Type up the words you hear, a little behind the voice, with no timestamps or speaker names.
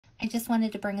I just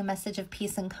wanted to bring a message of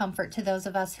peace and comfort to those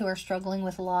of us who are struggling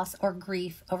with loss or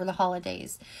grief over the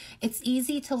holidays. It's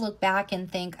easy to look back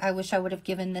and think, I wish I would have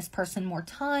given this person more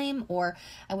time, or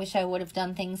I wish I would have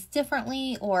done things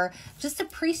differently, or just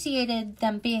appreciated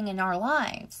them being in our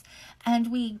lives.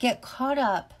 And we get caught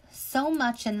up so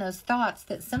much in those thoughts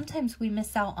that sometimes we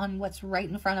miss out on what's right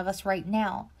in front of us right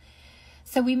now.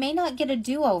 So we may not get a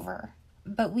do-over,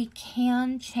 but we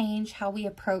can change how we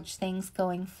approach things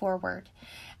going forward.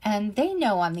 And they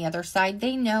know on the other side,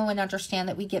 they know and understand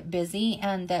that we get busy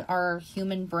and that our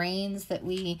human brains, that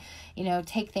we,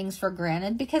 take things for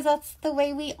granted because that's the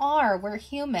way we are. We're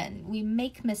human. We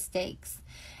make mistakes.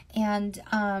 And,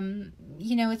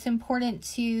 it's important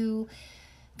to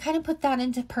kind of put that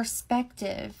into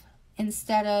perspective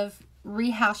instead of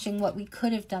rehashing what we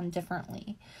could have done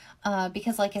differently.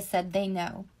 Because like I said, they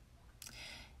know.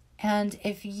 And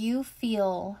if you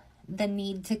feel the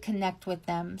need to connect with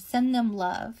them, send them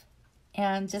love.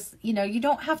 And just, you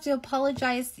don't have to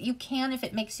apologize. You can if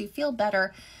it makes you feel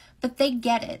better. But they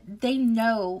get it. They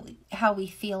know how we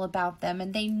feel about them.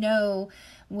 And they know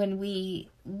when we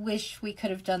wish we could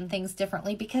have done things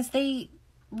differently because they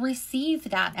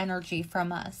receive that energy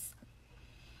from us.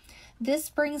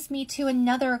 This brings me to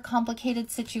another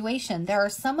complicated situation. There are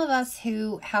some of us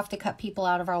who have to cut people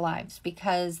out of our lives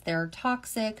because they're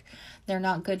toxic, they're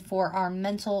not good for our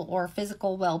mental or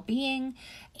physical well-being,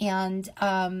 and,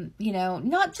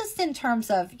 not just in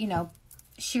terms of,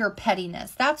 sheer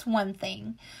pettiness. That's one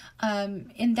thing.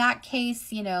 In that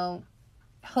case,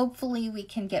 hopefully we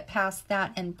can get past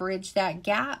that and bridge that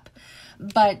gap.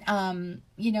 But,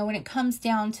 when it comes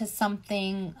down to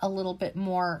something a little bit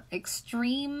more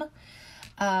extreme,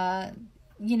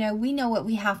 we know what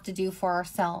we have to do for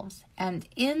ourselves. And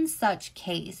in such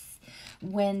case,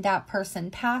 when that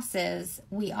person passes,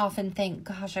 we often think,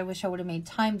 gosh, I wish I would have made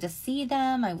time to see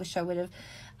them. I wish I would have,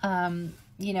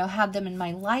 had them in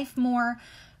my life more.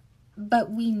 But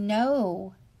we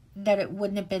know that it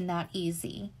wouldn't have been that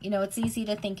easy. It's easy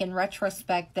to think in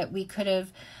retrospect that we could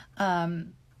have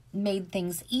made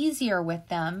things easier with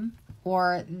them,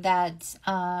 or that,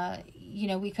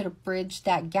 we could have bridged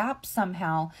that gap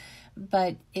somehow.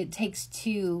 But it takes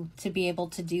two to be able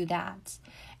to do that.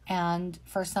 And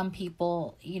for some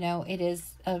people, it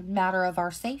is a matter of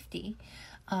our safety.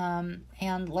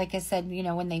 And like I said,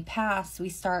 when they pass, we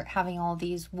start having all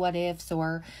these what ifs,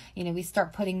 or, we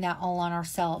start putting that all on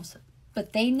ourselves.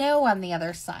 But they know on the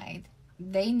other side,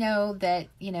 they know that,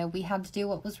 we had to do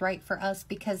what was right for us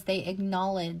because they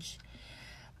acknowledge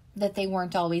that they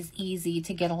weren't always easy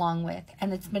to get along with.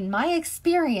 And it's been my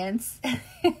experience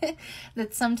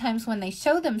that sometimes when they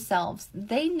show themselves,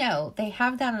 they know, they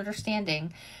have that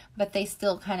understanding, but they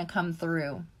still kind of come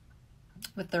through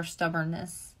with their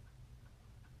stubbornness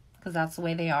because that's the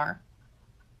way they are.